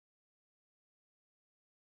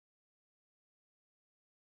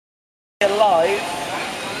Alive,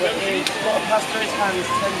 but he's got to pass through his hands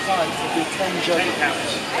 10 times, it'll be 10 juggles. 10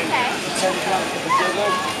 counts. Okay. 10 counts for the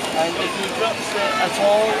juggle, and if he drops it at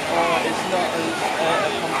all, or it's not a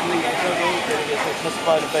complete juggle, it gets a plus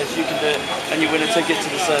by the face, you can do it, and you win a ticket to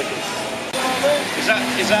the circus. Is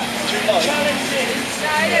that too low? No,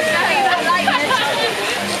 I don't like it.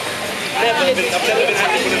 I've never been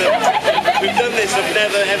handed one of them. We've done this, I've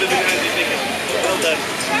never ever been handed a ticket. Well done.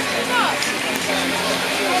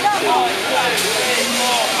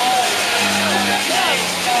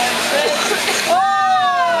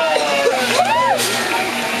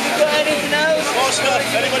 More stuff.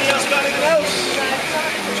 Anybody else got anything else?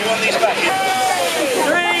 Do you want these back? 3,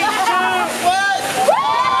 2, 1!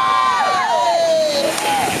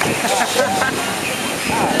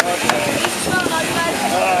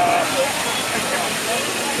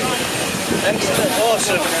 Excellent.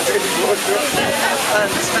 Awesome.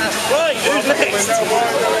 Fantastic. Right, who's next? Down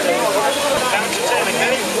to 10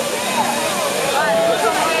 again. 1,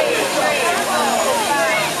 2, 3, 4,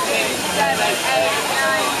 5, 6, 7, 8,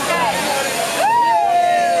 9, 10.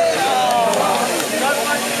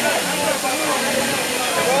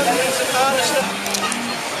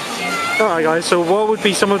 Alright guys, so what would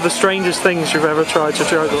be some of the strangest things you've ever tried to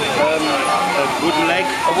juggle? A wooden leg.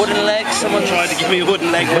 A wooden leg. Someone tried to give me a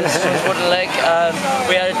wooden leg once. Wooden leg.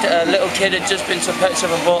 We had a little kid had just been to a pet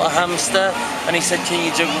shop and bought a hamster, and he said, "Can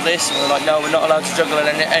you juggle this?" And we were like, "No, we're not allowed to juggle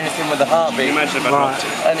anything with a heartbeat." Can you imagine if I dropped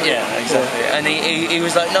it? And yeah, exactly. And he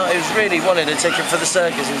was like, "No," he was really wanted a ticket for the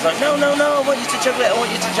circus. He was like, "No, no, no, I want you to juggle it. I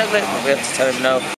want you to juggle it." But we had to tell him no.